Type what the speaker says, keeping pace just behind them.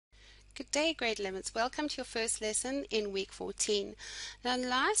Good day, grade 11s. Welcome to your first lesson in week 14. Now,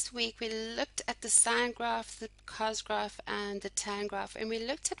 last week we looked at the sine graph, the cos graph, and the tan graph, and we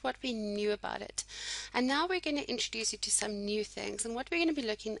looked at what we knew about it. And now we're going to introduce you to some new things. And what we're going to be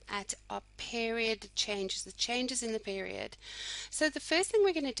looking at are period changes, the changes in the period. So the first thing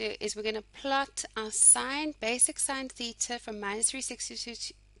we're going to do is we're going to plot our sine, basic sine theta from minus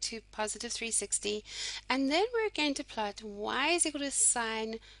 360 to positive 360, and then we're going to plot y is equal to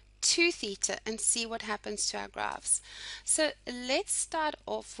sine 2 theta and see what happens to our graphs. So let's start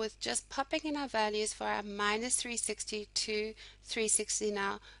off with just popping in our values for our minus 360 to 360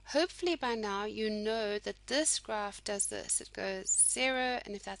 now. Hopefully by now you know that this graph does this. It goes 0,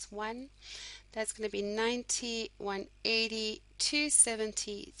 and if that's 1, that's going to be 90, 180,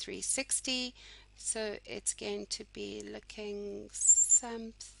 270, 360. So it's going to be looking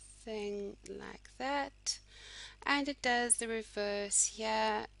something like that. And it does the reverse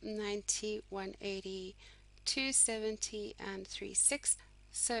here, 90, 180, 270, and 360.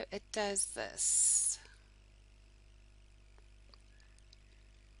 So it does this.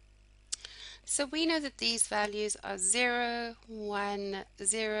 So we know that these values are 0, 1,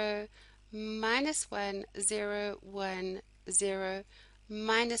 0, minus 1, 0, 1, 0,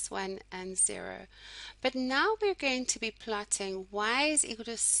 minus 1 and 0. But now we're going to be plotting y is equal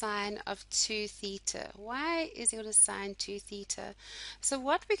to sine of 2 theta. Y is equal to sine 2 theta. So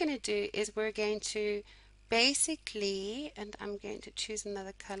what we're going to do is we're going to basically, and I'm going to choose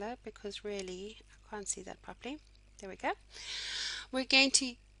another color because really I can't see that properly. There we go. We're going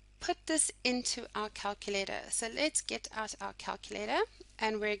to put this into our calculator. So let's get out our calculator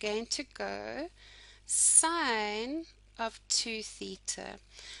and we're going to go sine of 2 theta.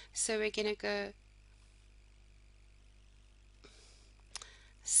 So we're going to go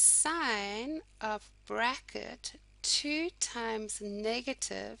sine of bracket 2 times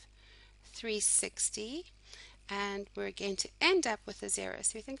negative 360, and we're going to end up with a 0.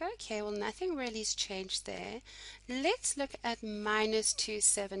 So we think, okay, well, nothing really has changed there. Let's look at minus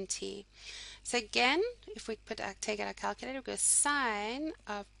 270. So again, if we take out our calculator, we go sine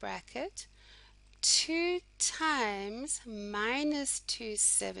of bracket 2 times minus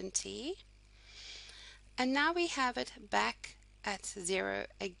 270, and now we have it back at 0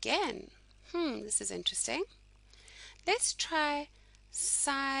 again. This is interesting. Let's try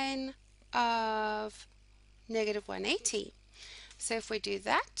sine of negative 180. So if we do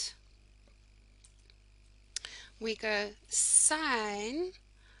that, we go sine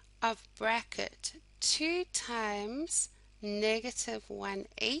of bracket 2 times negative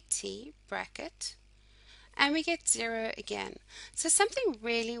 180 bracket, and we get 0 again. So something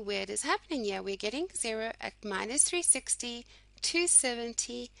really weird is happening here. We're getting 0 at minus 360,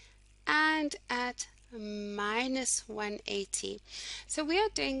 270, and at minus 180. So we are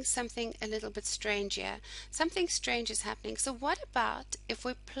doing something a little bit strange here. Something strange is happening. So what about if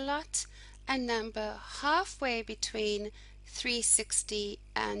we plot a number halfway between 360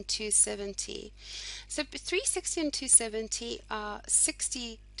 and 270. So 360 and 270 are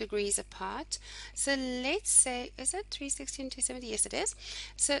 60 degrees apart. So let's say, is it 360 and 270? Yes, it is.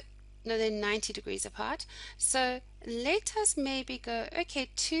 So no, they're 90 degrees apart. So let us maybe go, okay,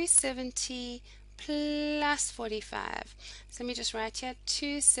 270 plus 45. So let me just write here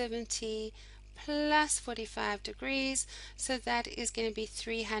 270 plus 45 degrees, so that is going to be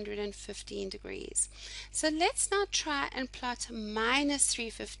 315 degrees. So let's now try and plot minus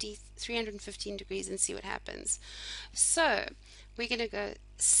 315 degrees and see what happens. So we're going to go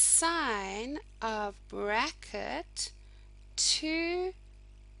sine of bracket 2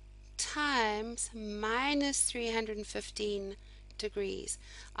 times minus 315 degrees.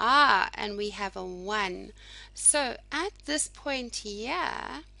 And we have a 1. So at this point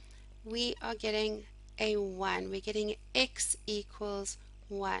here, we are getting a 1. We're getting x equals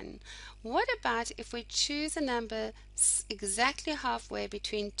 1. What about if we choose a number exactly halfway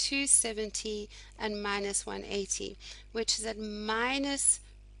between 270 and minus 180, which is at minus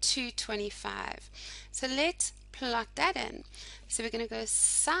 225? So let's plot that in. So we're going to go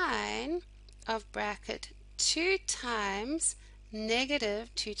sine of bracket 2 times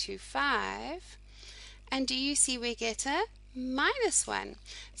negative 225, and do you see we get a minus 1?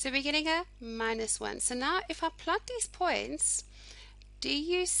 So we're getting a minus 1. So now if I plot these points, do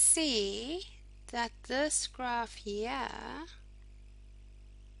you see that this graph here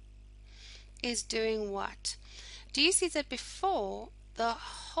is doing what? Do you see that before, the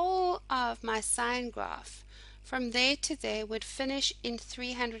whole of my sine graph from there to there would finish in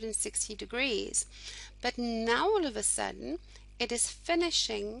 360 degrees, but now all of a sudden it is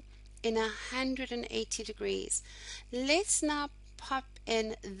finishing in 180 degrees. Let's now pop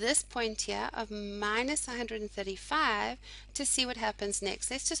in this point here of minus 135 to see what happens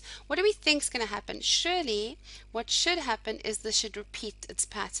next. What do we think is going to happen? Surely what should happen is this should repeat its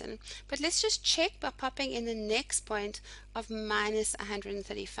pattern. But let's just check by popping in the next point of minus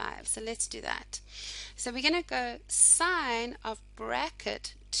 135. So let's do that. So we're going to go sine of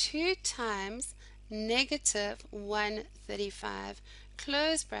bracket 2 times negative 135,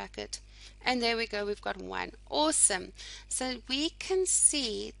 close bracket, and there we go, we've got 1. Awesome. So we can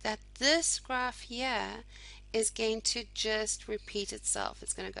see that this graph here is going to just repeat itself.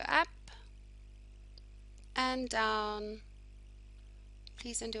 It's going to go up and down.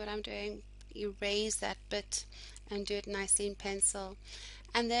 Please don't do what I'm doing. Erase that bit and do it nicely in pencil.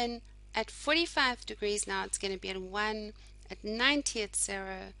 And then at 45 degrees now it's going to be at 1, at 90 it's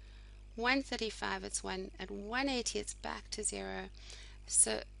 0, 135 it's 1, at 180 it's back to 0.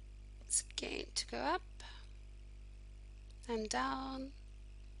 So it's going to go up and down,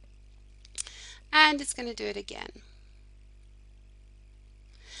 and it's going to do it again.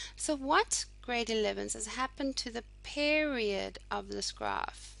 So what, grade 11s, has happened to the period of this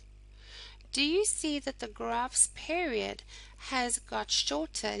graph? Do you see that the graph's period has got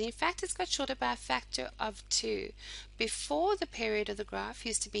shorter? And in fact, it's got shorter by a factor of 2. Before, the period of the graph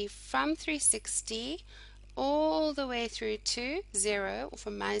used to be from 360 all the way through to 0, or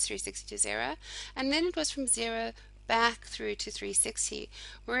from minus 360 to 0, and then it was from 0 back through to 360,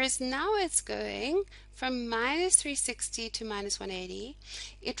 whereas now it's going from minus 360 to minus 180.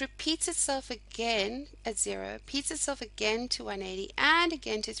 It repeats itself again at 0, repeats itself again to 180, and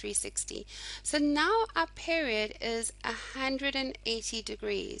again to 360. So now our period is 180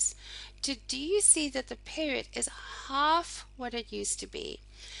 degrees. Do you see that the period is half what it used to be?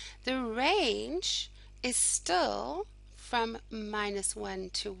 The range is still from minus 1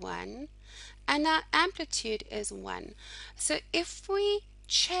 to 1, and our amplitude is 1. So if we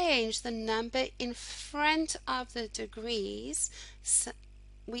change the number in front of the degrees,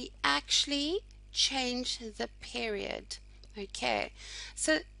 we actually change the period. Okay,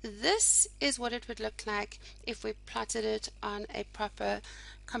 so this is what it would look like if we plotted it on a proper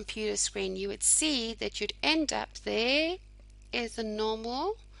computer screen. You would see that you'd end up, there is the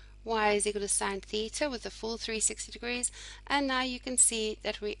normal, y is equal to sine theta with the full 360 degrees, and now you can see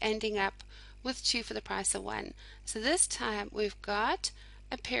that we're ending up with 2 for the price of 1. So this time we've got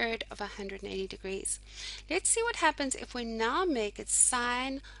a period of 180 degrees. Let's see what happens if we now make it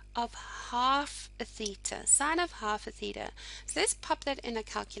sine of half a theta. Sine of half a theta. So let's pop that in a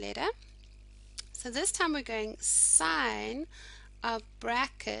calculator. So this time we're going sine of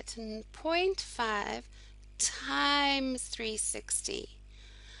bracket 0.5 times 360.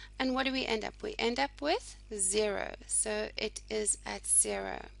 And what do we end up? We end up with 0. So it is at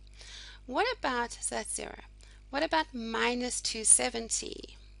 0. What about, so that's 0. What about minus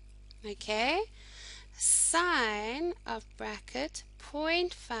 270? Okay, sine of bracket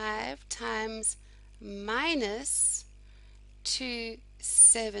 0.5 times minus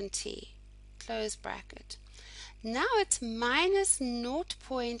 270, close bracket. Now it's minus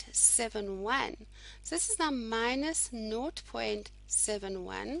 0.71. So this is now minus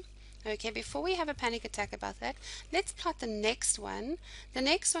 0.71. Okay, before we have a panic attack about that, let's plot the next one. The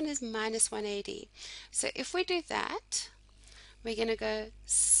next one is minus 180. So if we do that, we're going to go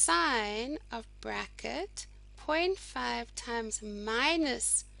sine of bracket 0.5 times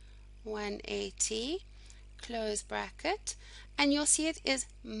minus 180, close bracket, and you'll see it is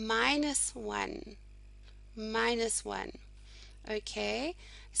minus 1. Minus 1. Okay,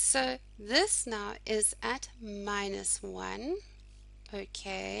 so this now is at minus 1.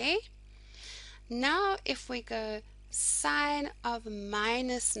 Okay, now if we go sine of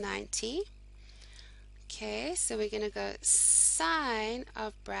minus 90, okay, so we're going to go sine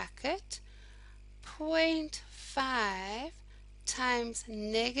of bracket 0.5 times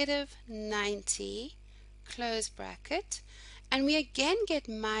negative 90, close bracket, and we again get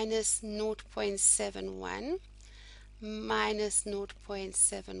minus 0.71, minus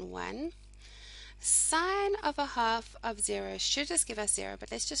 0.71. Sine of a half of 0 should just give us 0, but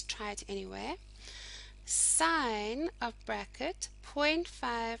let's just try it anyway. Sine of bracket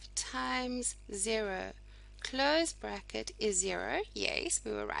 0.5 times 0, close bracket, is 0. Yes,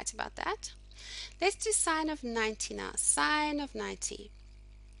 we were right about that. Let's do sine of 90 now. Sine of 90.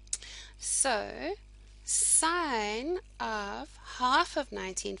 So sine of half of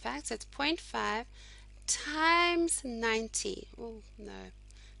 90, in fact, so it's 0.5 times 90. Oh, no.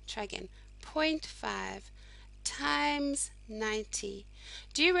 Try again. 0.5 times 90.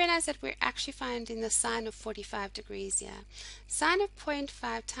 Do you realize that we're actually finding the sine of 45 degrees here? Sine of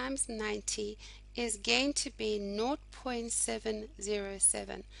 0.5 times 90 is going to be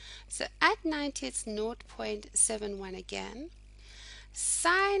 0.707. So at 90 it's 0.71 again.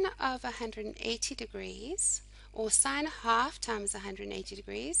 Sine of 180 degrees, or sine half times 180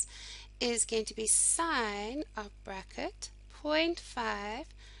 degrees, is going to be sine of bracket 0.5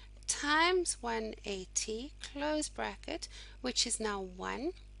 times 180 close bracket, which is now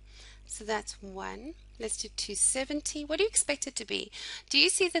 1. So that's 1. Let's do 270. What do you expect it to be? Do you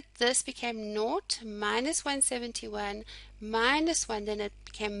see that this became 0 minus 171 minus 1, then it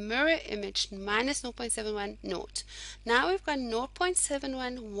became mirror image minus 0.71, 0. Now we've got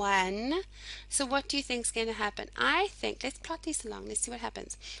 0.711. So what do you think is going to happen? I think, let's plot these along. Let's see what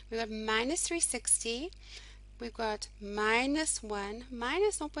happens. We've got minus 360. We've got minus 1.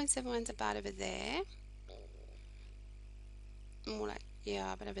 Minus 0.71 is about over there. More like,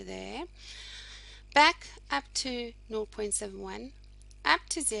 yeah, but over there. Back up to 0.71, up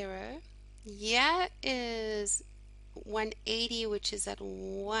to 0. Here is 180, which is at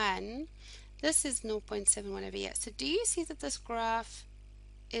 1. This is 0.71 over here. So do you see that this graph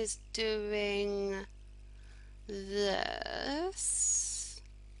is doing this?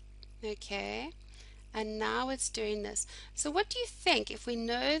 Okay. And now it's doing this. So what do you think? If we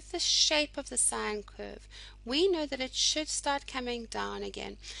know the shape of the sine curve, we know that it should start coming down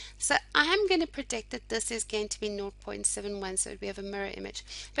again. So I'm going to predict that this is going to be 0.71, so we have a mirror image.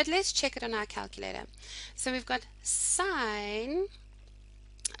 But let's check it on our calculator. So we've got sine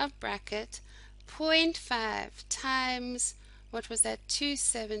of bracket 0.5 times, what was that,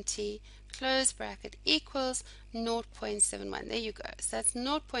 270 close bracket equals 0.71. There you go. So that's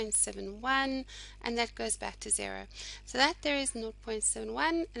 0.71, and that goes back to 0. So that there is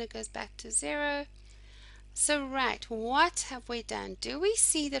 0.71, and it goes back to 0. So right, what have we done? Do we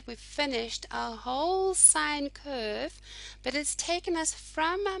see that we've finished our whole sine curve, but it's taken us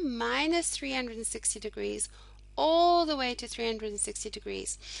from a minus 360 degrees all the way to 360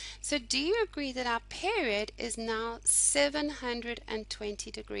 degrees. So do you agree that our period is now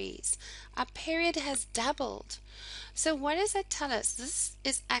 720 degrees? Our period has doubled. So what does that tell us? This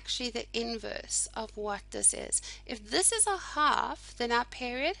is actually the inverse of what this is. If this is a half, then our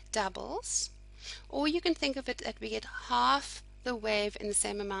period doubles. Or you can think of it that we get half the wave in the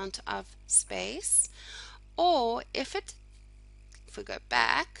same amount of space. Or if we go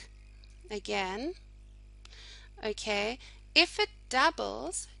back again, okay, if it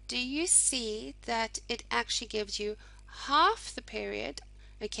doubles, do you see that it actually gives you half the period,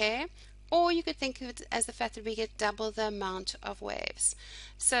 okay? Or you could think of it as the fact that we get double the amount of waves.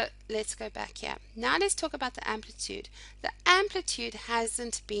 So let's go back here. Now let's talk about the amplitude. The amplitude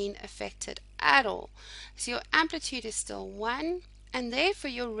hasn't been affected at all. So your amplitude is still 1, and therefore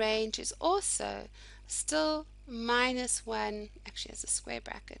your range is also still minus 1, actually as a square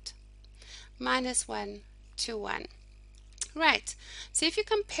bracket, minus 1 to 1. Right, so if you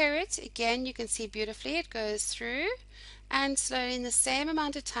compare it, again, you can see beautifully it goes through, and slowly in the same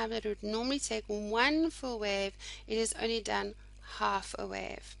amount of time that it would normally take one full wave, it is only done half a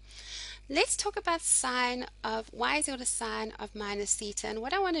wave. Let's talk about sine of y is equal to sine of minus theta. And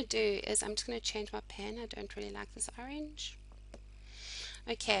what I want to do is I'm just going to change my pen. I don't really like this orange.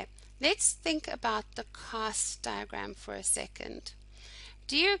 Okay, let's think about the cast diagram for a second.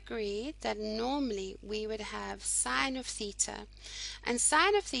 Do you agree that normally we would have sine of theta, and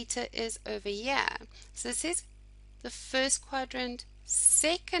sine of theta is over here? So this is the first quadrant,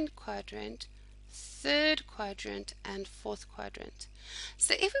 second quadrant, third quadrant, and fourth quadrant.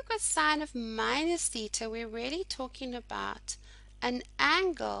 So if we've got sine of minus theta, we're really talking about an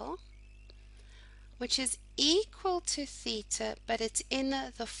angle which is equal to theta, but it's in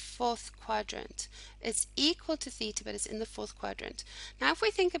the fourth quadrant. It's equal to theta, but it's in the fourth quadrant. Now, if we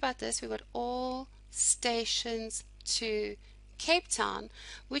think about this, we've got all stations to Cape Town,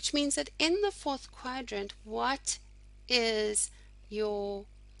 which means that in the fourth quadrant, what is your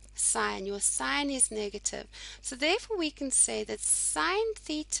sine? Your sine is negative. So therefore, we can say that sine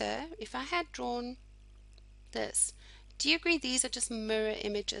theta, if I had drawn this, do you agree these are just mirror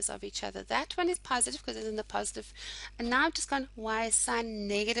images of each other? That one is positive because it's in the positive. And now I've just gone y is sine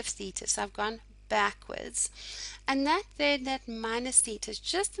negative theta. So I've gone backwards. And that then, that minus theta is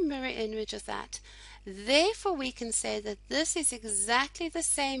just a mirror image of that. Therefore, we can say that this is exactly the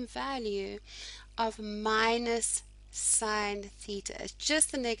same value of minus sine theta. It's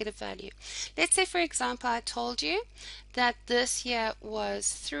just the negative value. Let's say, for example, I told you that this here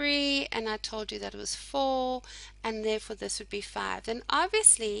was 3, and I told you that it was 4, and therefore this would be 5. Then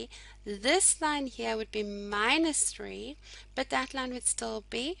obviously this line here would be minus 3, but that line would still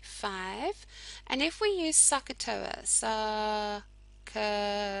be 5. And if we use SOHCAHTOA,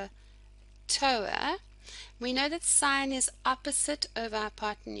 TOA, we know that sine is opposite over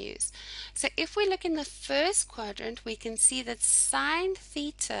hypotenuse. So if we look in the first quadrant, we can see that sine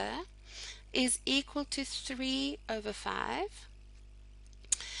theta is equal to 3 over 5.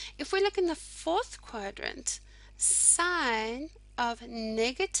 If we look in the fourth quadrant, sine of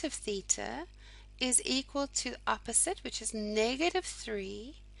negative theta is equal to the opposite, which is negative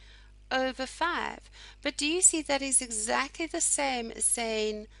 3 over 5. But do you see that is exactly the same as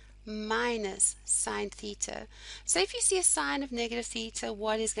saying minus sine theta? So if you see a sine of negative theta,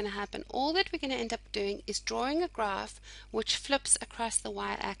 what is going to happen? All that we're going to end up doing is drawing a graph which flips across the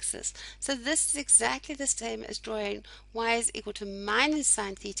y-axis. So this is exactly the same as drawing y is equal to minus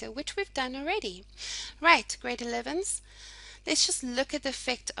sine theta, which we've done already. Right, grade 11s. Let's just look at the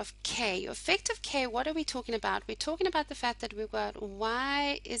effect of k. Your effect of k, what are we talking about? We're talking about the fact that we've got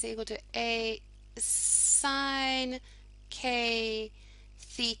y is equal to a sine k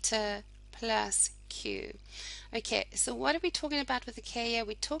theta plus q. Okay, so what are we talking about with the k here?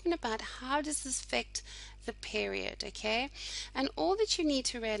 We're talking about how does this affect the period, okay? And all that you need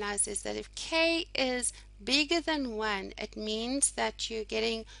to realize is that if k is bigger than 1, it means that you're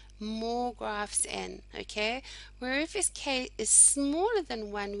getting more graphs in, okay? Where if k is smaller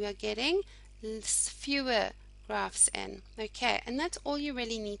than 1, we are getting fewer graphs in, okay? And that's all you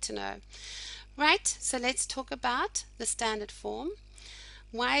really need to know. Right, so let's talk about the standard form.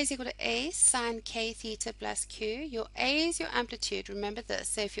 Y is equal to a sine k theta plus q. Your a is your amplitude. Remember this.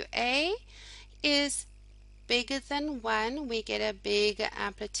 So if your a is bigger than 1, we get a bigger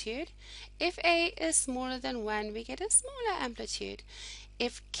amplitude. If a is smaller than 1, we get a smaller amplitude.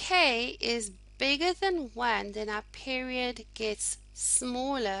 If k is bigger than 1, then our period gets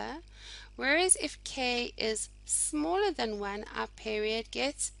smaller. Whereas if k is smaller than 1, our period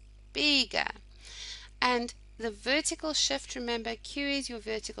gets bigger. And the vertical shift, remember q is your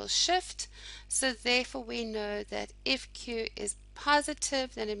vertical shift, so therefore we know that if q is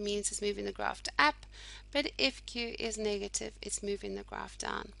positive, then it means it's moving the graph up, but if q is negative, it's moving the graph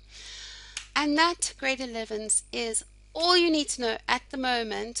down. And that, grade 11s, is all you need to know at the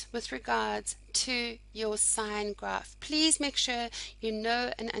moment with regards to your sine graph. Please make sure you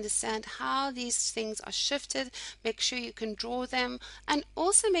know and understand how these things are shifted. Make sure you can draw them, and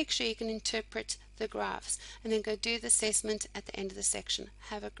also make sure you can interpret the graphs, and then go do the assessment at the end of the section.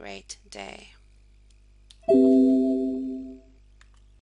 Have a great day.